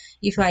മുമ്പ്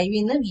ഈ 5ൽ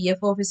നിന്ന്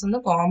VF of S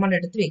ഒന്ന് കോമൺ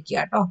എടുത്ത് വെക്കുക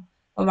കേട്ടോ.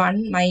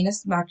 1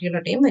 മൈനസ്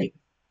ബാക്കിയുള്ള ടൈം വരും.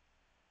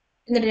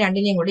 എന്നിട്ട്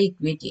രണ്ടിനെയും കൂടെ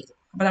ഇക്വേറ്റ് ചെയ്തു.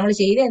 അപ്പൊ നമ്മൾ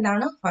ചെയ്ത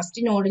എന്താണ്?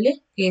 ഫസ്റ്റ് നോഡിൽ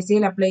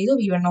KCL അപ്ലൈ ചെയ്തു,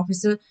 V1 of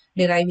S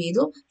ഡിറൈവ്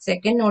ചെയ്തു.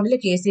 സെക്കൻഡ് നോഡിൽ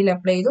KCL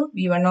അപ്ലൈ ചെയ്തു,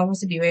 V1 of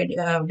S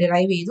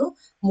ഡിറൈവ് ചെയ്തു.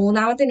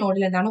 മൂന്നാമത്തെ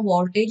നോഡിൽ എന്താണ്?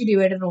 വോൾട്ടേജ്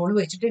ഡിവൈഡർ റൂൾ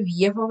വെച്ചിട്ട്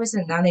VF of S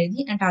എന്താണെന്ന് എഴുതി.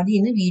 എന്നിട്ട് അതിൽ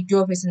നിന്ന് V2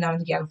 of S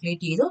എന്താണെന്ന്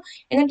കാൽക്കുലേറ്റ് ചെയ്തു.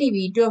 എന്നിട്ട് ഈ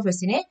V2 of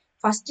S നെ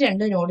ഫസ്റ്റ്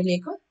രണ്ട്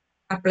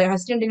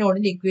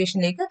നോഡിലെ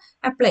ഇക്വേഷനിലേക്ക്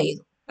അപ്ലൈ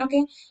ചെയ്തു.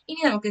 ഓക്കെ,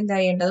 ഇനി നമുക്ക് എന്താ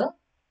ചെയ്യേണ്ടത്?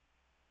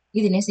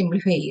 ഇതിനെ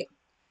സിംപ്ലിഫൈ ചെയ്യുക.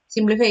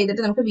 സിംപ്ലിഫൈ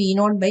ചെയ്തിട്ട് നമുക്ക്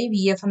V0 by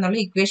VF എന്നുള്ള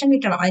ഇക്വേഷൻ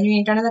കിട്ടണം. അതിന്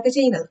വേണ്ടിയിട്ടാണ് ഇതൊക്കെ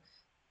ചെയ്യുന്നത്.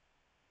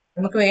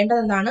 നമുക്ക് വേണ്ടത്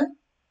എന്താണ്?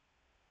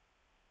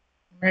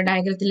 നമ്മുടെ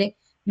ഡയഗ്രത്തിലെ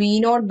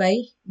V0 by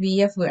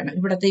VF വേണം.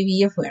 ഇവിടത്തെ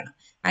VF വേണം.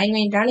 അതിന്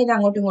വേണ്ടിയിട്ടാണ് ഇത്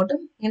അങ്ങോട്ടും ഇങ്ങോട്ടും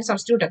ഇങ്ങനെ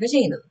സബ്സ്റ്റിറ്റ്യൂട്ട് ഒക്കെ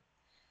ചെയ്യുന്നത്.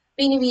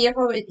 അപ്പൊ ഇനി VF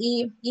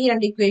ഈ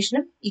രണ്ട്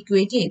ഇക്വേഷനും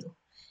ഇക്വേറ്റ് ചെയ്തു.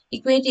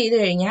 ഇക്വേറ്റ് ചെയ്ത്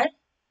കഴിഞ്ഞാൽ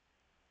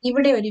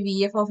ഇവിടെ ഒരു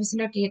VF of S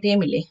ന്റെ ടേം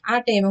ഇല്ലേ?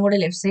 ആ ടേമും കൂടെ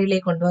ലെഫ്റ്റ്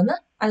സൈഡിലേക്ക് കൊണ്ടുവന്ന്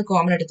അത്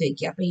കോമൺ എടുത്ത്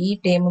വെക്കുക. അപ്പൊ ഈ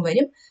ടേം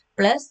വരും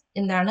പ്ലസ്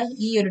എന്താണ്?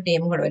 ഈ ഒരു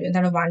ടേമും കൂടെ വരും.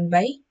 എന്താണ്? 1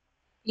 by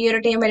ഈ ഒരു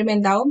ടേം വരുമ്പോൾ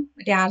എന്താവും?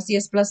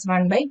 RCS plus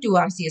 1 by 2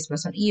 RCS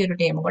plus 1. ഈ ഒരു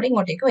ടേമും കൂടെ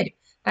ഇങ്ങോട്ടേക്ക് വരും.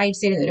 റൈറ്റ്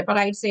സൈഡിൽ വരും. അപ്പൊ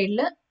റൈറ്റ് സൈഡിൽ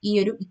ഈ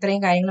ഒരു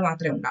ഇത്രയും കാര്യങ്ങൾ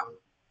മാത്രമേ ഉണ്ടാവുള്ളൂ.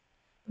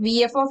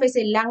 VF of S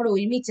എല്ലാം കൂടെ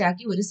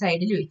ഒരുമിച്ചാക്കി ഒരു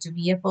സൈഡിൽ വെച്ചു.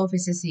 VF of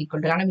S is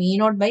equal to, കാരണം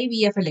V0 by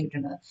VF അല്ലേ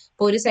കിട്ടുന്നത്.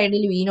 അപ്പൊ ഒരു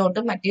സൈഡിൽ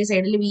V0ഉം മറ്റേ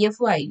സൈഡിൽ VF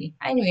ആയില്ലേ?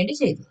 അതിന് വേണ്ടി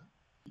ചെയ്തത്.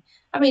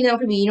 അപ്പൊ ഇനി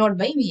നമുക്ക് V0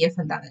 by VF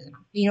എന്താണ്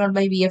എഴുതണം? V0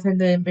 by VF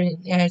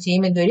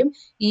ചെയ്യുമ്പോൾ എന്തുവരും?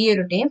 ഈ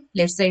ഒരു ടൈം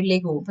ലെഫ്റ്റ്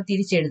സൈഡിലേക്ക് പോകും. അപ്പൊ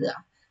തിരിച്ചെഴുതുക.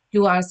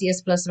 2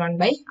 RCS plus 1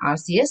 by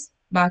RCS.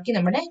 ബാക്കി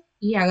നമ്മുടെ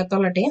ഈ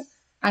അകത്തുള്ള ടൈം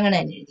അങ്ങനെ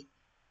തന്നെ എഴുതി.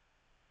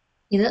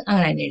 ഇത്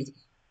അങ്ങനെ തന്നെ എഴുതി.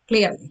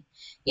 ക്ലിയർ അല്ലേ?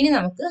 ഇനി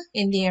നമുക്ക്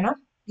എന്ത് ചെയ്യണം?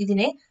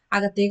 ഇതിനെ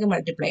അകത്തേക്ക്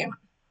മൾട്ടിപ്ലൈ ചെയ്യണം.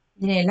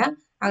 ഇതിനെല്ലാം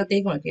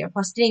അകത്തേക്ക് മൾട്ടിപ്ലൈ ചെയ്യാം.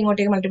 ഫസ്റ്റ്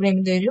ഇങ്ങോട്ടേക്ക് മൾട്ടിപ്ലൈ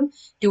ചെയ്യുമ്പോൾ വരും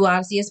 2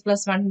 RCS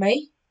plus 1 by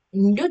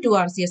into 2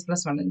 RCS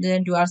plus 1.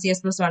 2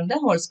 RCS plus 1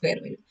 whole square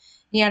വരും.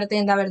 ഇനി അടുത്ത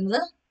എന്താ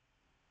വരുന്നത്?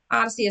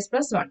 RCS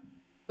plus 1.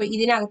 അപ്പൊ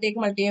ഇതിനകത്തേക്ക്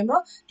മൾട്ടിപ്ലൈ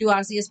ചെയ്യുമ്പോൾ 2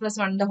 RCS plus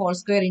 1 whole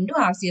square into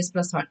RCS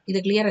plus 1. ഇത്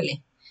ക്ലിയർ അല്ലേ?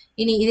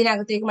 ഇനി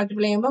ഇതിനകത്തേക്ക്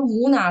മൾട്ടിപ്ലൈ ചെയ്യുമ്പോൾ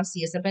 3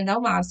 RCS. അപ്പൊ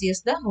എന്താവും? RCS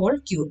the whole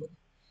cube.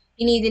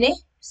 ഇനി ഇതിനെ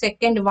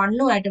സെക്കൻഡ്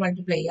 1ഉമായിട്ട്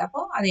മൾട്ടിപ്ലൈ ചെയ്യുക.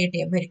 അപ്പോൾ അതേ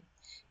ടൈം വരും.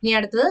 ഇനി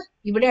അടുത്തത്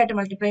ഇവിടെ ആയിട്ട്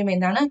മൾട്ടിപ്ലൈ ചെയ്യുമ്പോൾ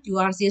എന്താണ്? 2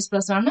 RCS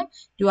plus 1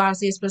 2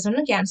 RCS plus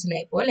 1 cancel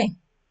ആയിപ്പോ അല്ലേ?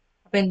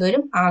 അപ്പൊ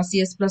എന്തോരും?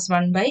 RCS plus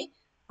 1 by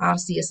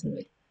RCS എന്ന്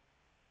വരും.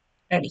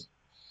 റെഡി.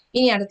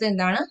 ഇനി അടുത്ത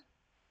എന്താണ്?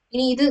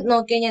 ഇനി ഇത്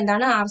നോക്കി കഴിഞ്ഞാൽ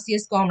എന്താണ്?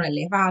 RCS കോമൺ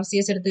അല്ലേ? അപ്പൊ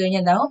RCS എടുത്തു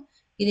കഴിഞ്ഞാൽ എന്താവും?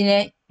 ഇതിനെ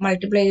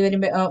മൾട്ടിപ്ലൈ ചെയ്ത്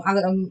വരുമ്പോൾ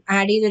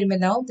ആഡ് ചെയ്ത് വരുമ്പോൾ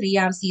എന്താവും? 3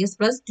 RCS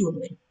plus 2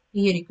 എന്ന് വരും.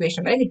 ഈ ഒരു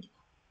ഇക്വേഷൻ വരെ കിട്ടി.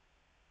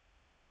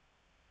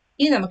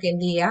 ഇനി നമുക്ക്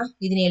എന്ത് ചെയ്യാം?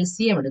 ഇതിനെ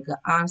LCM എടുക്കുക.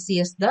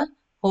 RCS the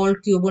whole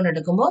cube കൊണ്ട്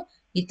എടുക്കുമ്പോൾ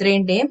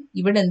ഇത്രയും ടൈം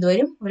ഇവിടെ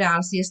എന്തുവരും? ഒരു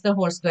RCS the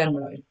whole square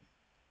കൂടെ വരും.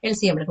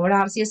 LCM എടുക്കും. ഇവിടെ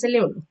RCS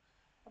അല്ലേ ഉള്ളൂ.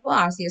 അപ്പോൾ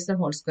RCS the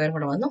whole square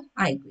കൂടെ വന്നു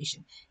ആ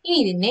ഇക്വേഷൻ. ഇനി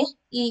ഇതിനെ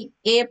ഈ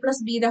A plus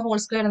B the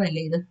whole square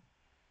എന്നല്ലേ ഇത്?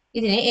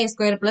 ഇതിനെ A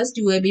square plus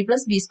 2AB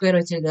plus B square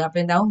വെച്ചെഴുതുക. അപ്പൊ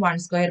എന്താവും?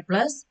 1 square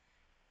plus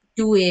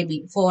 2AB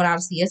 4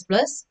 RCS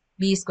plus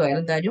B square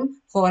എന്തായാലും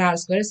 4 R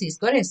square C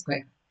square A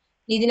square.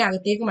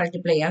 ഇതിനകത്തേക്ക്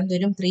മൾട്ടിപ്ലൈ ചെയ്യാം.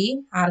 എന്തുവരും? 3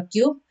 R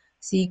cube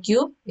C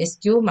cube S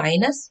cube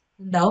minus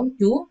എന്താവും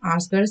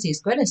 2r² c²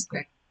 s².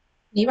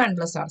 ഇനി 1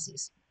 +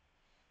 RCS.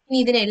 ഇനി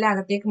ഇതിനെല്ലാം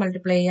അകത്തേക്ക്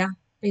മൾട്ടിപ്ലൈ ചെയ്യാം.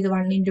 അപ്പൊ ഇത്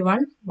 1 ×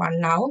 1 1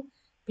 ആവും.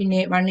 പിന്നെ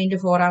 1 ×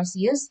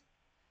 4RCS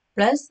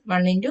പ്ലസ്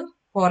 1 ×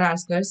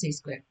 4r²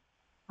 c².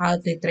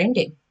 അകത്ത് ഇത്രയും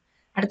ടൈം.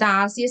 അടുത്ത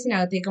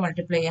RCSനകത്തേക്ക്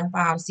മൾട്ടിപ്ലൈ ചെയ്യാം. അപ്പൊ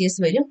RCS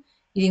വരും.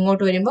 ഇത്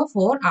ഇങ്ങോട്ട് വരുമ്പോൾ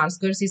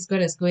 4r² c²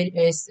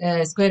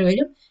 s²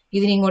 വരും.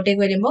 ഇതിന്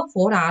ഇങ്ങോട്ടേക്ക് വരുമ്പോൾ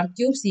 4r³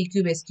 c³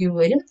 s³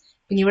 വരും.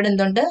 പിന്നെ ഇവിടെ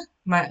എന്തുണ്ട്?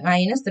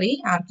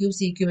 -3r³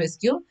 c³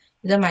 s³.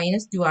 ഇത്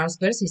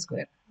 -2r² c².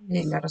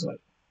 ഇതില്ല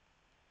റിസൾട്ട്.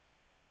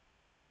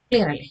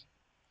 ക്ലിയർ അല്ലേ?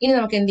 ഇനി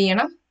നമുക്ക് എന്ത്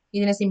ചെയ്യണം?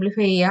 ഇതിനെ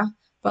സിംപ്ലിഫൈ ചെയ്യാം.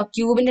 അപ്പൊ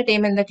ക്യൂബിന്റെ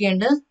ടൈം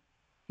എന്തൊക്കെയുണ്ട്?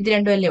 ഇത്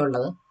രണ്ടും അല്ലേ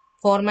ഉള്ളത്.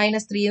 4 -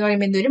 3 എന്ന്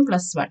പറയുമ്പോൾ എന്ത് വരും?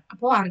 +1.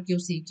 അപ്പോൾ r³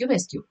 c³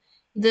 s³.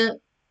 ഇത്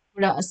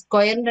ഇവിടെ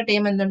സ്ക്വയറിന്റെ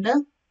ടൈം എന്തുണ്ട്?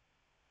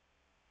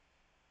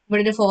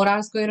 ഇവിടെ ഒരു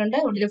 4r² ഉണ്ട്,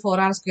 ഇവിടെ ഒരു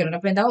 4r² ഉണ്ട്.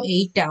 അപ്പൊ എന്താവും?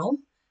 8 ആവും.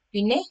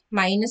 പിന്നെ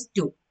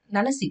 -2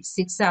 എന്താണ്?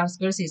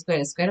 6r² c²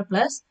 s²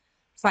 പ്ലസ്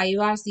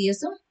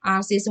 5RCSും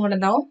RCSും കൂടെ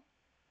എന്താവും?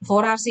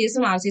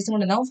 4RCSും RCSും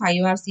കൂടെ എന്താവും?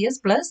 5RCS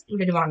പ്ലസ്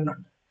ഇവിടെ ഒരു 1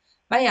 ഉണ്ട്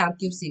ബൈ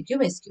r³ c³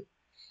 s³.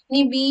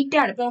 ഇനി ബീറ്റ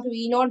ആണ്. ഇപ്പൊ നമുക്ക്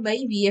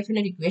V0/VF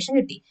ഒരു ഇക്വേഷൻ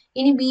കിട്ടി.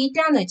 ഇനി ബീറ്റ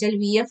എന്ന് വെച്ചാൽ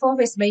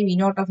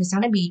VF/V0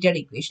 ആണ് ബീറ്റയുടെ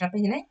ഇക്വേഷൻ. അപ്പൊ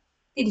ഇങ്ങനെ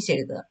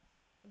തിരിച്ചെഴുതുക.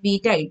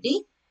 ബീറ്റ കിട്ടി.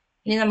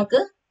 ഇനി നമുക്ക്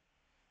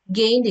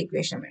ഗെയിൻ്റെ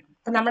ഇക്വേഷൻ വേണം.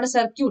 അപ്പൊ നമ്മുടെ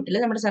സർക്യൂട്ടിൽ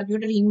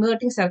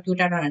ഇൻവേർട്ടിംഗ്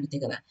സർക്യൂട്ട് ആയിട്ടാണ്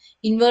എടുത്തിരിക്കുന്നത്.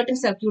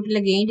 ഇൻവേർട്ടിംഗ്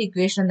സർക്യൂട്ടിലെ ഗെയിൻ്റെ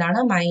ഇക്വേഷൻ എന്താണ്?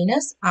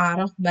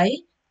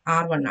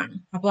 -RF/R1 ആണ്.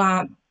 അപ്പൊ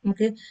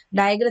നമുക്ക്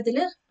ഡയഗ്രത്തിൽ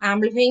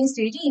ആംപ്ലിഫയിങ്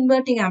സ്റ്റേജ്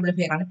ഇൻവേർട്ടിംഗ്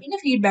ആംപ്ലിഫയർ ആണ്. പിന്നെ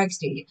ഫീഡ്ബാക്ക്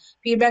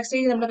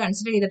സ്റ്റേജ് നമ്മൾ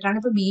കൺസിഡർ ചെയ്തിട്ടാണ്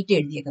ഇപ്പൊ ബീറ്റ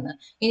എഴുതിയിരിക്കുന്നത്.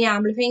 ഇനി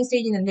ആംപ്ലിഫയിങ്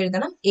സ്റ്റേജിൽ എന്ത്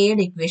എഴുതണം?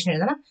 എയുടെ ഇക്വേഷൻ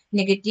എഴുതണം.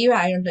 നെഗറ്റീവ്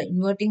ആയതുകൊണ്ട്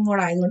ഇൻവേർട്ടിംഗ്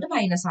മോഡ് ആയതുകൊണ്ട്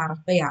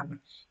 -RF/R1.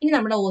 ഇനി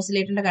നമ്മുടെ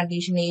ഓസിലേറ്ററിന്റെ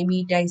കണ്ടീഷൻ A β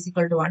 =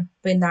 1.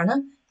 അപ്പൊ എന്താണ്?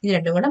 ഇത്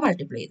രണ്ടും കൂടെ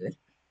മൾട്ടിപ്ലൈ ചെയ്ത് വരും.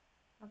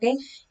 ഓക്കെ.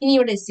 ഇനി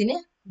ഇവിടെ എസിന്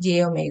jω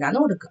എന്ന്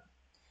കൊടുക്കുക.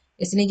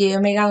 എസിന് jω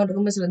എന്ന്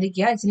കൊടുക്കുമ്പോൾ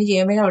ശ്രദ്ധിക്കുക, എസിന് jω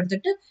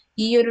കൊടുത്തിട്ട്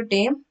ഈ ഒരു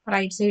ടേം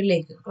റൈറ്റ്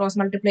സൈഡിലേക്ക് ക്രോസ്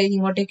മൾട്ടിപ്ലൈ ചെയ്ത്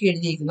ഇങ്ങോട്ടേക്ക്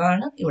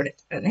എഴുതിയിരിക്കുന്നതാണ് ഇവിടെ.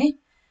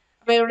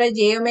 അപ്പൊ ഇവിടെ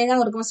jω എന്ന്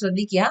കൊടുക്കുമ്പോൾ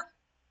ശ്രദ്ധിക്കുക,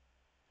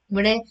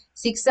 ഇവിടെ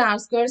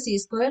 6r² c²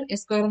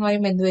 s² എന്ന്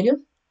പറയുമ്പോൾ എന്ത് വരും?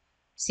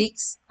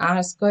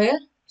 6r²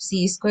 c²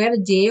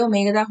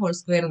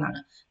 jω² എന്നാണ്.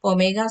 അപ്പൊ ω²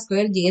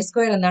 j²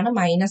 എന്നാണ്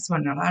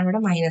 -1 ആണ്. അതാണ്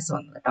ഇവിടെ മൈനസ്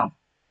വന്നത് കേട്ടോ.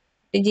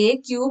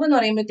 j³ എന്ന്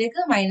പറയുമ്പോഴത്തേക്ക്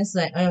 -j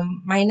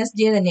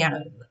തന്നെയാണ്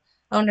വരുന്നത്.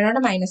 അതുകൊണ്ടാണ്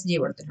ഇവിടെ -j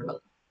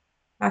കൊടുത്തിട്ടുള്ളത്.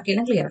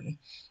 ബാക്കിയെല്ലാം ക്ലിയർ അല്ലേ?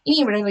 ഇനി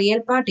ഇവിടെ റിയൽ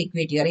പാർട്ട്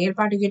ഇക്വേറ്റ് ചെയ്യുക. റിയൽ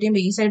പാർട്ട് ഇക്വേറ്റ്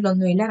ചെയ്യുമ്പോൾ ഈ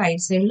സൈഡിലൊന്നുമില്ല,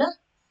 റൈറ്റ് സൈഡിൽ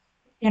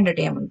 2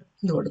 ടേം ഉണ്ട്.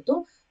 ഇത് കൊടുത്തു.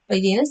 അപ്പൊ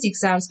ഇതിൽ നിന്ന്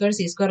 6r²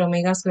 c² ω²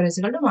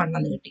 1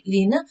 എന്ന് കിട്ടി. ഇതിൽ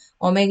നിന്ന്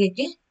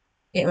ഒമേഗയ്ക്ക്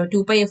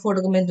 2πf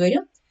കൊടുക്കുമ്പോൾ എന്ത്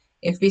വരും?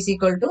 f =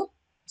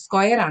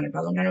 സ്ക്വയർ ആണ് കേട്ടോ.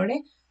 അതുകൊണ്ടാണ് ഇവിടെ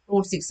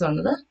 √6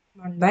 വന്നത്.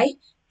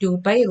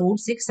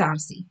 1/2π√6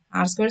 RC.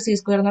 r² c²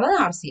 എന്നുള്ളത്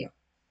RC ആണ്.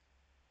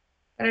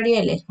 റെഡി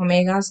അല്ലേ? ω²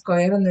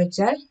 എന്ന്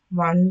വെച്ചാൽ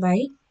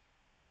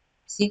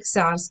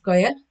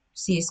 1/6r²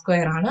 c²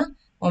 ആണ്.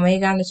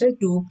 ഒമേഗ എന്ന് വെച്ചാൽ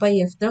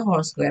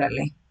 2πf²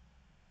 അല്ലേ?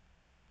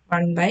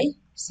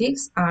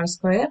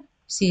 1/6r²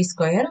 c².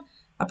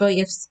 അപ്പൊ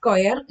f²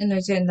 എന്ന്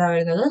വെച്ചാൽ എന്താ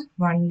വരുന്നത്?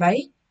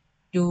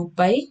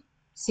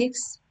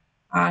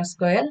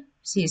 1/2π6r²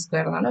 c²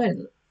 എന്നാണ്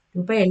വരുന്നത്.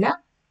 2π അല്ല,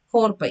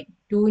 4π.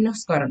 2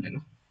 സ്ക്വയർ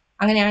ഉണ്ടല്ലോ.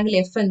 അങ്ങനെയാണെങ്കിൽ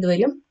f എന്ത്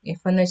വരും? f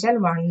എന്ന് വെച്ചാൽ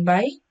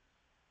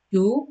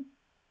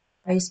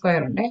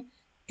 1/2π² ഉണ്ട്.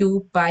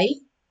 2π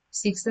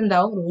 6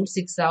 എന്താവും?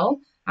 √6 ആവും.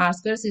 r²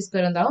 c²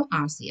 എന്താവും?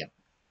 RC ആവും.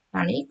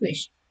 ആണ് ഈ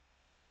ഇക്വേഷൻ.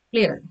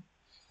 ക്ലിയർ ആണ്?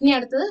 ഇനി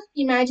അടുത്തത്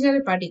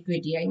ഇമാജിനറി പാർട്ട്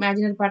ഇക്വേറ്റ് ചെയ്യുക.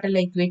 ഇമാജിനറി പാർട്ട്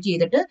എല്ലാം ഇക്വേറ്റ്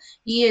ചെയ്തിട്ട്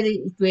ഈ ഒരു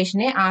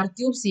ഇക്വേഷനെ r³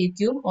 c³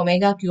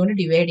 ω³ കൊണ്ട്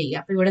ഡിവൈഡ് ചെയ്യുക.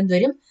 അപ്പൊ ഇവിടെ എന്ത്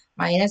വരും?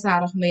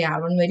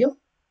 -RF/R1 വരും.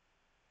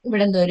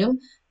 ഇവിടെ എന്ത് വരും?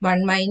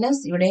 1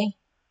 - ഇവിടെ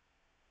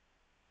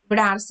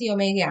RC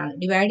ഒമേഗയാണ്.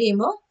 ഡിവൈഡ്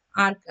ചെയ്യുമ്പോൾ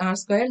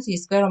r² c²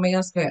 ω².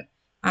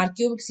 r³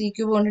 c³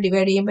 കൊണ്ട്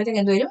ഡിവൈഡ്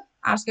ചെയ്യുമ്പോഴത്തേക്ക് എന്ത് വരും?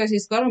 r² c²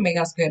 ω²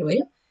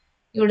 വരും.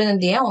 ഇവിടെ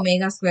എന്ത് ചെയ്യാം? ω².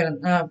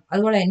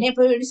 അതുപോലെ തന്നെ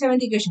ഇപ്പോൾ ഒരു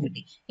 7th ഇക്വേഷൻ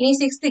കിട്ടി. ഇനി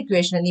 6th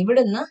ഇക്വേഷൻ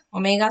ഇവിടുന്ന് ω²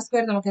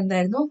 നമുക്ക്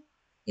എന്തായിരുന്നു?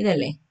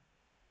 ഇതല്ലേ?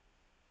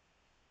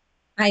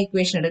 ആ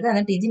ഇക്വേഷൻ എടുക്കുക.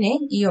 എന്നിട്ട് ഇതിനെ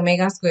ഈ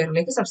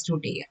ω²ലേക്ക്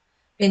സബ്സ്റ്റിറ്റ്യൂട്ട് ചെയ്യുക.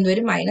 അപ്പൊ എന്ത്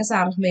വരും?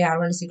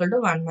 -RF/R1 =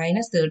 1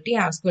 - 30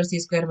 r² c²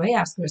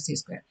 r² c².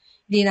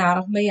 ഇതിൽ നിന്ന്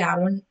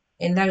RF/R1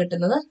 എന്താ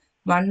കിട്ടുന്നത്?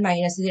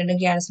 1 - ഇത് രണ്ടും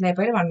ക്യാൻസൽ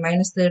ആയപ്പോൾ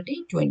 1 - 30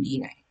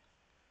 29.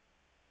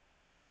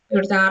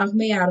 ഇവിടുത്തെ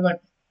RF/R1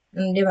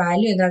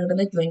 വാല്യൂ എന്താ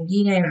കിട്ടുന്നത്?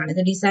 29 ആണ്.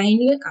 ഇത്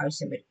ഡിസൈനിൽ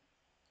ആവശ്യം വരും.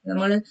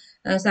 നമ്മൾ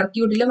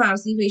സർക്യൂട്ടിലും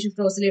RC ഫേസ്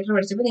ഷിഫ്റ്റ് ഓസിലേറ്റർ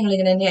പഠിച്ചപ്പോൾ നിങ്ങൾ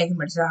ഇങ്ങനെ തന്നെ ആയിരിക്കും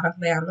പഠിച്ചത്.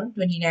 RF/R1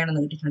 29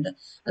 എന്ന് കിട്ടിയിട്ടുണ്ട്.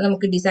 അത്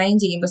നമുക്ക് ഡിസൈൻ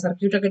ചെയ്യുമ്പോൾ,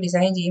 സർക്യൂട്ടൊക്കെ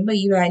ഡിസൈൻ ചെയ്യുമ്പോൾ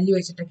ഈ വാല്യൂ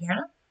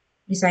വെച്ചിട്ടൊക്കെയാണ്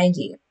ഡിസൈൻ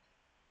ചെയ്യുക.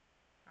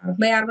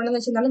 RF/R1 എന്ന്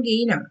വെച്ചാൽ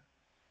ഗെയിൻ ആണ്.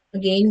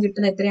 ഗെയിൻ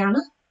കിട്ടുന്നത് എത്രയാണ്?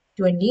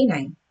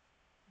 29.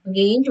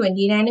 ഗെയിൻ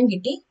 29ഉം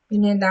കിട്ടി.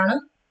 പിന്നെ എന്താണ്?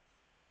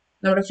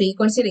 നമ്മുടെ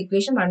ഫ്രീക്വൻസിയുടെ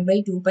ഇക്വേഷൻ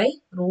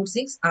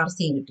 1/2π√6 RC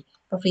കിട്ടി.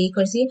 അപ്പൊ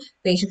ഫ്രീക്വൻസി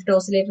ഫേസ് ഷിഫ്റ്റ്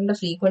ഓസിലേറ്ററിന്റെ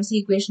ഫ്രീക്വൻസി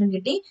ഇക്വേഷനും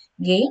കിട്ടി,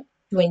 ഗെയിൻ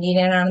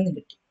 29 ആണെന്ന്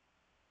കിട്ടി.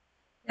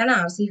 ഇതാണ്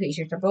RC ഫേസ്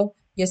ഷിഫ്റ്റ്. അപ്പോൾ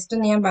ജസ്റ്റ്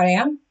ഒന്ന് ഞാൻ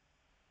പറയാം,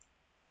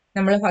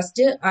 നമ്മൾ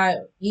ഫസ്റ്റ്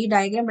ഈ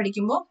ഡയഗ്രാം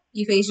പഠിക്കുമ്പോൾ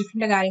ഈ ഫേസ്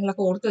ഷിഫ്റ്റിന്റെ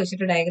കാര്യങ്ങളൊക്കെ ഓർത്ത്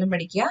വെച്ചിട്ട് ഡയഗ്രാം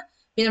പഠിക്കുക.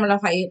 പിന്നെ നമ്മൾ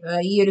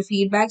ഈ ഒരു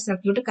ഫീഡ്ബാക്ക്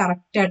സർക്യൂട്ട്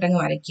കറക്റ്റ് ആയിട്ട് അങ്ങ്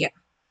വരയ്ക്കുക.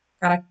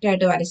 കറക്റ്റ്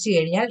ആയിട്ട് വരച്ചു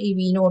കഴിഞ്ഞാൽ ഈ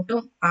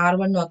V0ഉം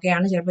R1ഉം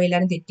ഒക്കെയാണ് ചിലപ്പോൾ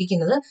എല്ലാവരും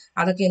തെറ്റിക്കുന്നത്.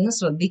 അതൊക്കെ ഒന്ന്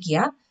ശ്രദ്ധിക്കുക.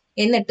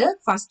 എന്നിട്ട്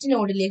ഫസ്റ്റ്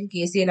നോഡിലേക്ക്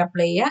KCL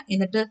അപ്ലൈ ചെയ്യുക.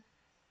 എന്നിട്ട്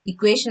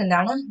ഇക്വേഷൻ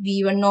എന്താണ്,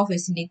 V1 ഓഫ്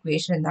എസിന്റെ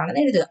ഇക്വേഷൻ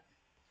എന്താണെന്ന് എഴുതുക.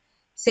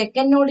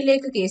 സെക്കൻഡ്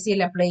നോഡിലേക്ക്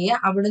KCL അപ്ലൈ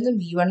ചെയ്യുക. അവിടുന്ന്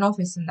V1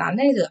 ഓഫ് എസ്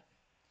എന്താണെന്ന് എഴുതുക.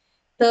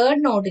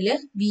 തേർഡ് നോഡില്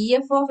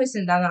VF ഓഫ് എസ്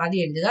എന്താണെന്ന്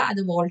ആദ്യം എഴുതുക. അത്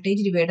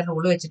വോൾട്ടേജ് ഡിവൈഡർ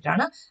റൂൾ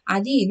വെച്ചിട്ടാണ്.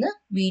 അതിൽ നിന്ന്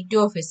V2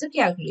 ഓഫ് എസ്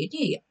കാൽക്കുലേറ്റ്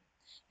ചെയ്യുക.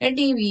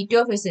 എന്നിട്ട് ഈ V2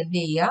 ഓഫ് എസ് എന്ത്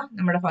ചെയ്യുക,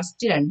 നമ്മുടെ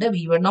ഫസ്റ്റ് രണ്ട്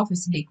V1 ഓഫ്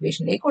എസിന്റെ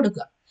ഇക്വേഷനിലേക്ക്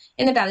കൊടുക്കുക.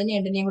 എന്നിട്ട് അതിനെ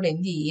രണ്ടിനെയും കൂടെ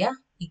എന്ത് ചെയ്യുക,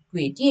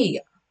 ഇക്വേറ്റ്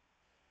ചെയ്യുക.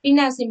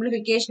 പിന്നെ ആ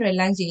സിംപ്ലിഫിക്കേഷനും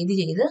എല്ലാം ചെയ്ത്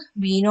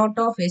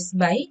V0 of S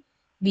by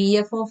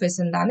VF of S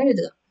എന്താണെന്ന്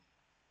എഴുതുക.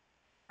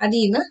 അതിൽ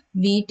നിന്ന്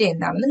V10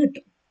 എന്താണെന്ന്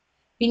കിട്ടും.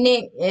 പിന്നെ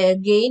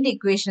ഗെയിൻ്റെ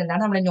ഇക്വേഷൻ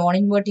എന്താണ്, നമ്മുടെ നോൺ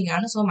ഇൻവേർട്ടിംഗ്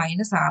ആണ്. സോ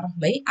 -RF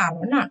ബൈ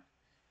R1 ആണ്.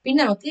 പിന്നെ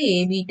നമുക്ക് A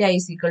beta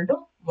is equal to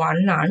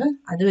 1 ആണ്.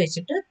 അത്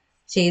വെച്ചിട്ട്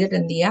ചെയ്തിട്ട്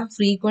എന്ത് ചെയ്യുക,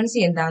 ഫ്രീക്വൻസി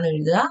എന്താണെന്ന്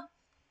എഴുതുക.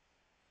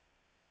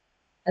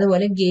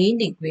 അതുപോലെ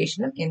ഗെയിൻ്റെ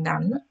ഇക്വേഷനും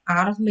എന്താണെന്ന്,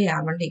 RF ബൈ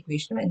R1ന്റെ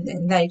ഇക്വേഷനും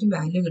എന്തായിരിക്കും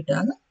വാല്യൂ കിട്ടുക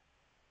എന്ന്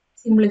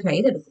സിംപ്ലിഫൈ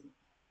ചെയ്തെടുക്കുന്നു.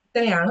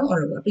 ഇത്രയാണ്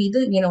ഉള്ളത്. അപ്പൊ ഇത്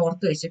ഇങ്ങനെ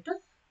ഓർത്ത് വെച്ചിട്ട്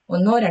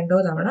ഒന്നോ രണ്ടോ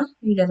തവണ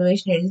ഈ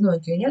ഡെറിവേഷൻ എഴുതി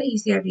നോക്കി കഴിഞ്ഞാൽ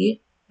ഈസി ആയിട്ട് ഈ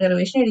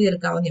ഡെറിവേഷൻ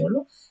എഴുതിയെടുക്കാവുന്നേ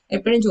ഉള്ളൂ.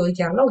 എപ്പോഴും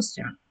ചോദിക്കാറുള്ള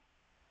ക്വസ്റ്റ്യൻ ആണ്.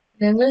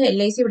 നിങ്ങൾ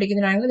LIC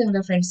പഠിക്കുന്നതാണെങ്കിൽ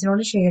നിങ്ങളുടെ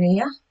ഫ്രണ്ട്സിനോട് ഷെയർ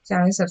ചെയ്യുക.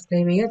 ചാനൽ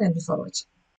സബ്സ്ക്രൈബ് ചെയ്യുക. Thank you for watching.